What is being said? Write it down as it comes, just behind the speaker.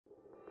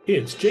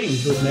It's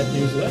James with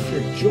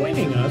Netnewsledger.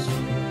 Joining us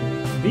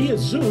via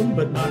Zoom,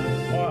 but not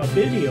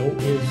video,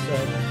 is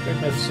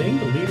Jagmeet Singh,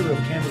 the leader of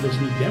Canada's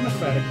New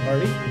Democratic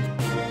Party.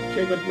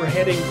 Jagmeet, we're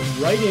heading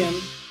right in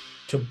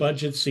to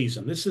budget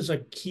season. This is a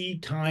key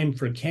time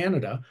for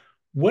Canada.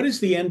 What is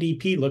the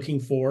NDP looking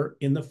for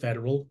in the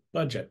federal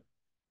budget?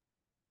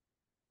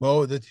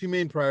 Well, the two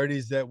main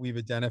priorities that we've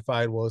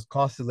identified was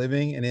cost of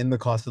living, and in the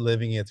cost of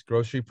living, it's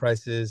grocery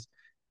prices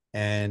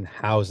and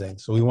housing.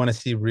 So we want to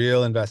see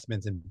real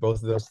investments in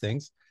both of those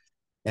things.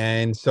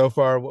 And so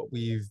far, what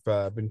we've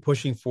been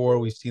pushing for,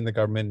 we've seen the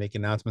government make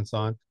announcements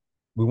on.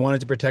 We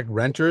wanted to protect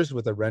renters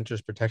with a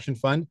renters protection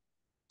fund.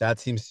 That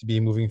seems to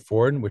be moving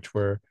forward, which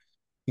we're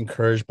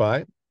encouraged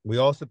by. We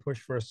also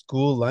pushed for a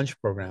school lunch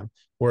program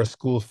or a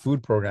school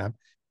food program,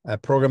 a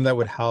program that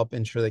would help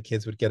ensure that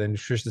kids would get a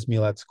nutritious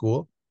meal at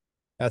school.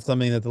 That's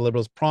something that the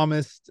Liberals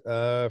promised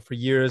for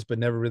years, but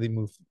never really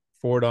moved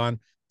forward on.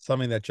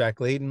 Something that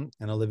Jack Layton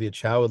and Olivia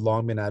Chow had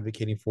long been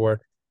advocating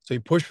for. So he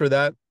pushed for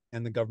that,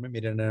 and the government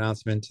made an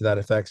announcement to that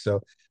effect.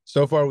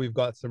 So far, we've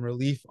got some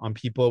relief on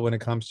people when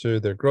it comes to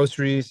their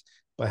groceries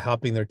by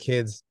helping their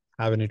kids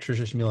have a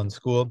nutritious meal in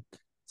school,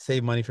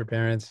 save money for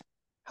parents,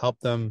 help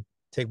them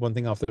take one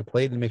thing off their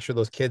plate, and make sure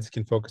those kids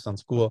can focus on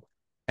school.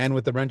 And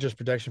with the Renters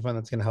Protection Fund,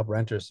 that's going to help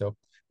renters. So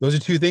those are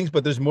two things,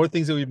 but there's more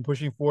things that we've been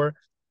pushing for,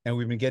 and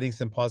we've been getting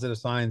some positive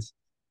signs.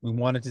 We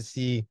wanted to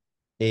see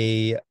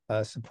a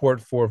support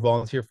for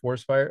volunteer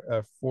forest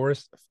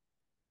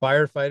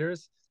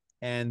firefighters,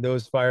 and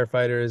those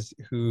firefighters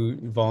who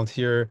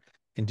volunteer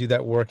and do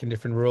that work in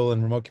different rural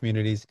and remote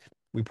communities.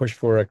 We pushed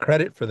for a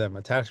credit for them,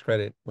 a tax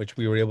credit, which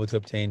we were able to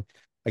obtain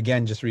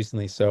again just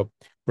recently. So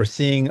we're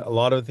seeing a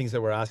lot of the things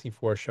that we're asking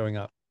for showing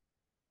up.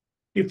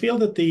 Do you feel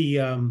that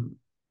the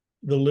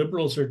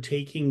Liberals are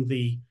taking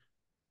the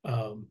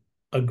um,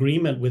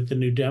 agreement with the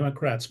New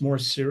Democrats more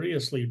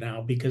seriously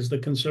now because the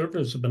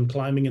Conservatives have been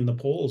climbing in the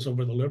polls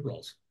over the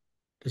Liberals?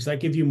 Does that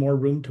give you more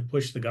room to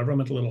push the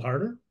government a little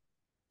harder?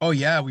 Oh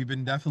yeah, we've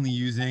been definitely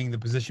using the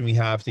position we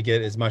have to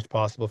get as much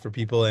possible for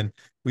people, and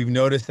we've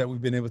noticed that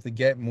we've been able to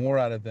get more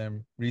out of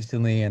them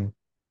recently, and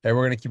we're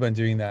going to keep on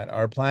doing that.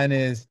 Our plan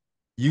is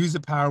use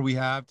the power we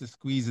have to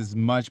squeeze as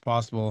much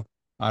possible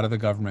out of the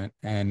government,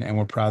 and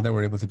we're proud that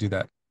we're able to do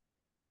that.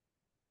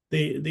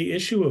 The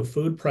issue of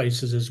food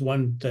prices is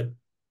one that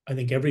I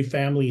think every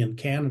family in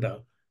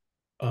Canada,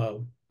 uh,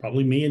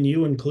 probably me and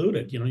you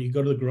included, you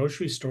go to the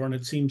grocery store and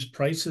it seems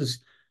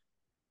prices,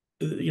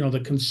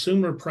 the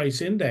consumer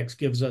price index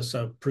gives us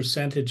a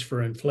percentage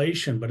for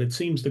inflation, but it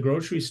seems the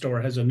grocery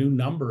store has a new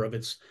number of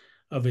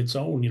its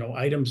own.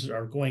 Items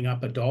are going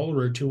up $1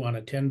 or two on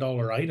a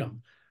 $10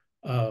 item.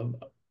 Uh,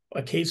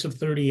 a case of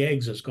 30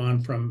 eggs has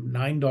gone from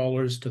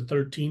 $9 to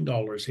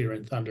 $13 here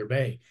in Thunder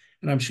Bay,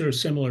 and I'm sure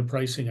similar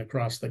pricing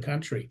across the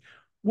country.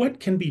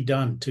 What can be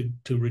done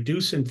to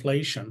reduce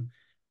inflation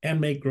and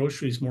make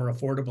groceries more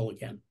affordable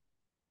again?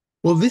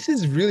 Well, this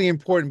is really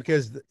important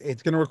because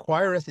it's going to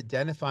require us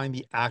identifying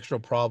the actual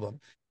problem.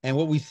 And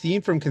what we've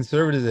seen from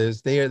conservatives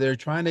is they're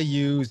trying to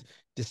use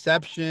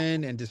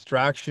deception and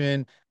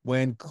distraction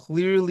when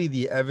clearly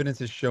the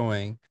evidence is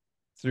showing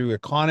through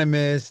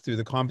economists, through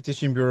the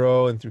Competition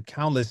Bureau, and through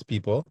countless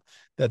people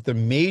that the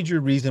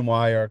major reason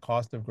why our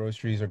cost of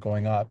groceries are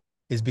going up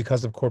is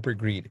because of corporate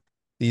greed.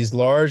 These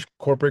large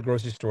corporate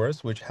grocery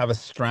stores, which have a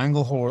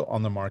stranglehold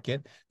on the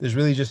market, there's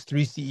really just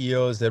three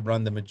CEOs that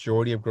run the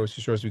majority of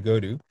grocery stores we go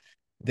to.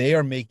 They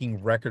are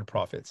making record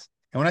profits.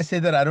 And when I say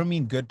that, I don't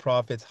mean good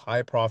profits,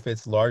 high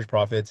profits, large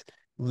profits,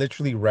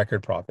 literally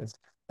record profits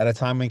at a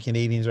time when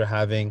Canadians are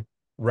having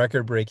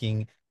record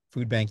breaking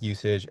food bank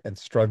usage and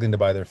struggling to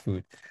buy their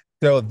food.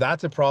 So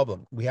that's a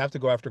problem. We have to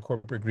go after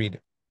corporate greed.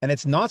 And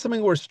it's not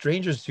something we're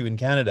strangers to in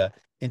Canada.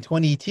 In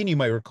 2018, you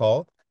might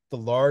recall, the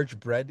large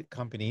bread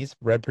companies,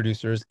 bread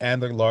producers,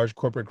 and the large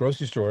corporate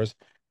grocery stores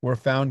were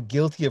found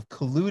guilty of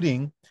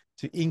colluding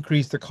to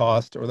increase the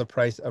cost or the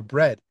price of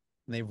bread,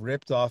 and they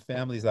ripped off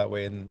families that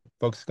way. And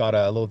folks got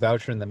a little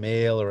voucher in the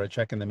mail or a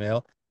check in the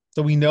mail.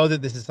 So we know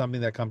that this is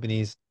something that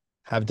companies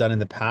have done in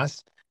the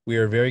past. We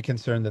are very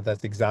concerned that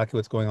that's exactly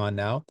what's going on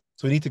now.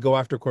 So we need to go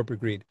after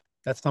corporate greed.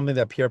 That's something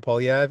that Pierre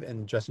Poilievre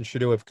and Justin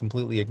Trudeau have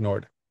completely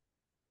ignored.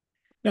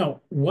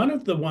 Now, one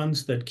of the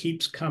ones that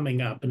keeps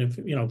coming up, and if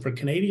for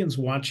Canadians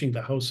watching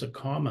the House of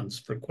Commons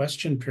for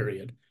question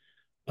period,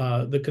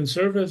 the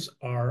Conservatives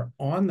are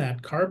on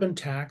that carbon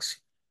tax,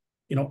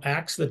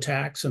 axe the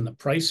tax and the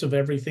price of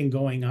everything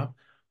going up.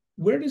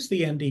 Where does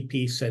the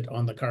NDP sit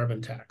on the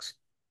carbon tax?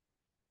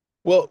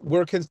 Well,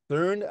 we're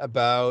concerned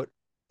about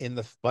in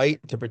the fight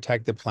to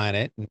protect the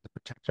planet and to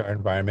protect our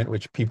environment,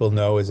 which people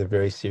know is a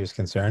very serious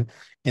concern.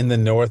 In the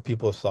north,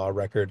 people saw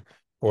record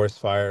forest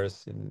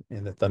fires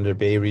in the Thunder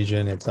Bay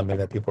region. It's something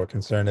that people are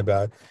concerned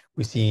about.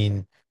 We've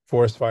seen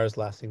forest fires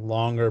lasting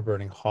longer,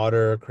 burning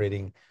hotter,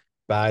 creating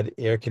bad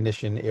air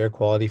condition, air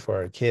quality for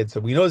our kids. So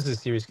we know this is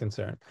a serious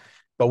concern.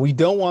 But we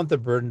don't want the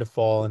burden to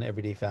fall on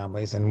everyday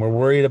families. And we're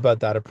worried about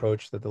that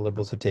approach that the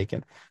Liberals have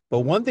taken.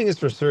 But one thing is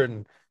for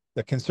certain,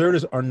 the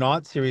Conservatives are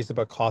not serious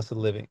about cost of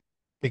living.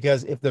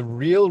 Because if the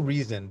real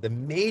reason, the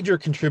major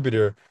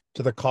contributor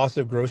to the cost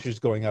of groceries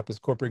going up is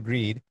corporate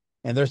greed,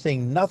 and they're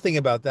saying nothing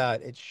about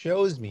that, it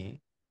shows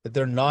me that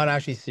they're not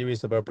actually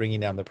serious about bringing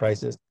down the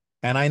prices.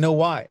 And I know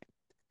why.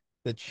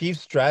 The chief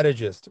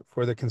strategist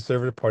for the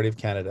Conservative Party of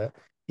Canada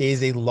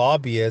is a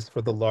lobbyist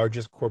for the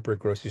largest corporate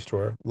grocery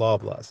store,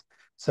 Loblaws.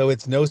 So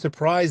it's no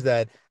surprise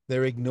that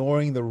they're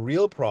ignoring the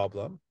real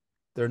problem.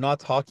 They're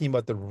not talking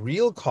about the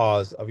real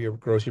cause of your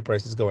grocery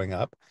prices going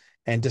up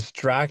and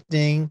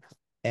distracting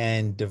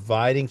and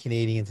dividing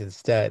Canadians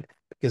instead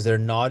because they're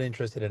not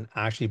interested in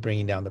actually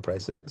bringing down the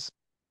prices.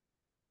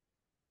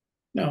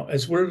 Now,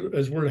 as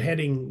we're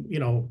heading,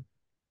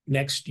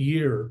 next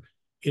year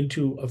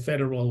into a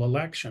federal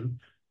election,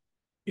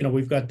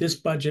 we've got this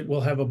budget,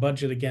 we'll have a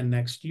budget again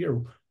next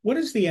year. What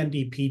is the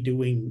NDP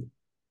doing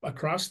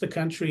across the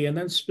country and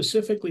then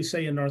specifically,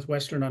 say, in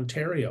Northwestern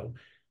Ontario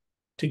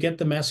to get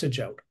the message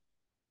out?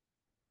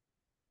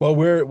 Well,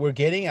 we're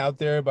getting out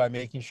there by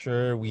making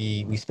sure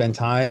we spend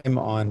time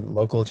on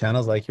local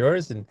channels like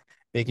yours and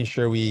making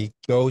sure we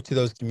go to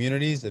those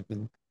communities. I've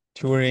been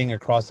touring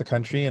across the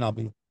country and I'll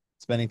be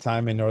spending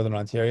time in Northern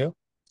Ontario.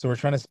 So we're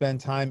trying to spend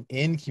time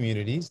in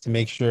communities to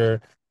make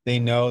sure they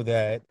know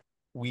that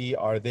we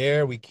are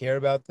there, we care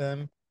about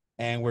them,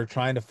 and we're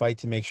trying to fight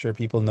to make sure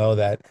people know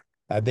that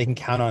they can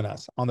count on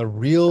us on the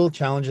real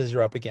challenges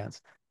you're up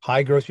against.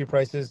 High grocery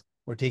prices,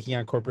 we're taking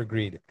on corporate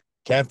greed.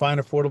 Can't find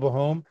affordable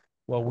home,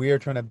 well, we are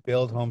trying to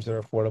build homes that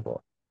are affordable.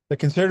 The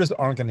Conservatives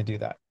aren't going to do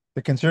that.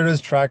 The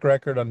Conservatives' track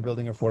record on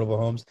building affordable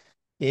homes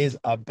is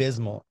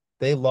abysmal.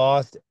 They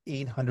lost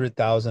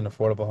 800,000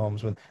 affordable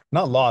homes when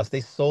not lost,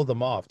 they sold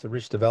them off to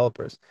rich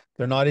developers.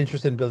 They're not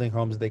interested in building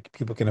homes that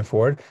people can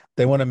afford.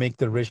 They want to make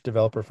the rich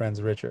developer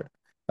friends richer.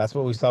 That's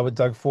what we saw with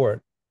Doug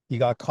Ford. He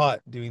got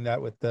caught doing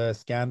that with the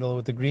scandal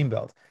with the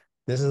Greenbelt.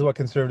 This is what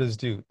conservatives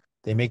do.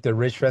 They make their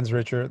rich friends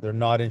richer. They're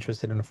not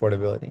interested in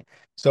affordability.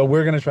 So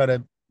we're going to try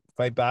to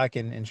fight back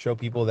and show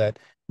people that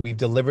we've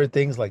delivered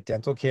things like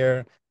dental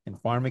care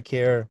and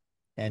pharmacare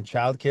and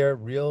childcare,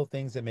 real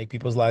things that make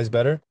people's lives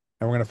better.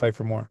 And we're going to fight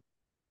for more.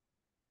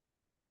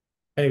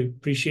 I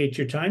appreciate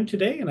your time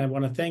today, and I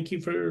want to thank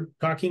you for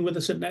talking with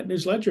us at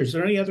Netnewsledger. Is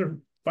there any other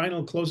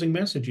final closing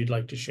message you'd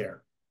like to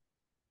share?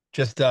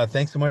 Just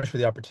thanks so much for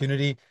the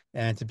opportunity.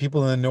 And to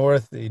people in the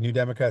North, the New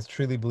Democrats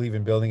truly believe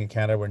in building a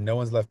Canada where no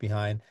one's left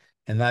behind.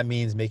 And that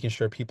means making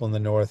sure people in the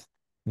North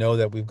know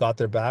that we've got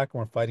their back and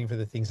we're fighting for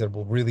the things that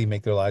will really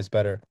make their lives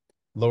better.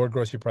 Lower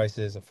grocery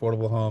prices,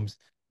 affordable homes.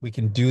 We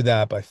can do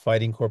that by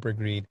fighting corporate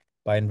greed,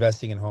 by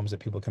investing in homes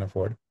that people can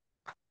afford.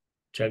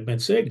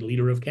 Jagmeet Singh,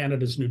 leader of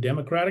Canada's New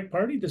Democratic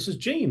Party. This is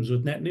James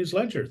with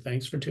Netnewsledger.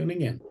 Thanks for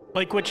tuning in.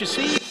 Like what you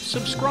see?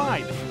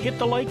 Subscribe, hit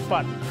the like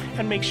button,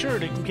 and make sure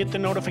to hit the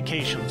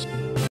notifications.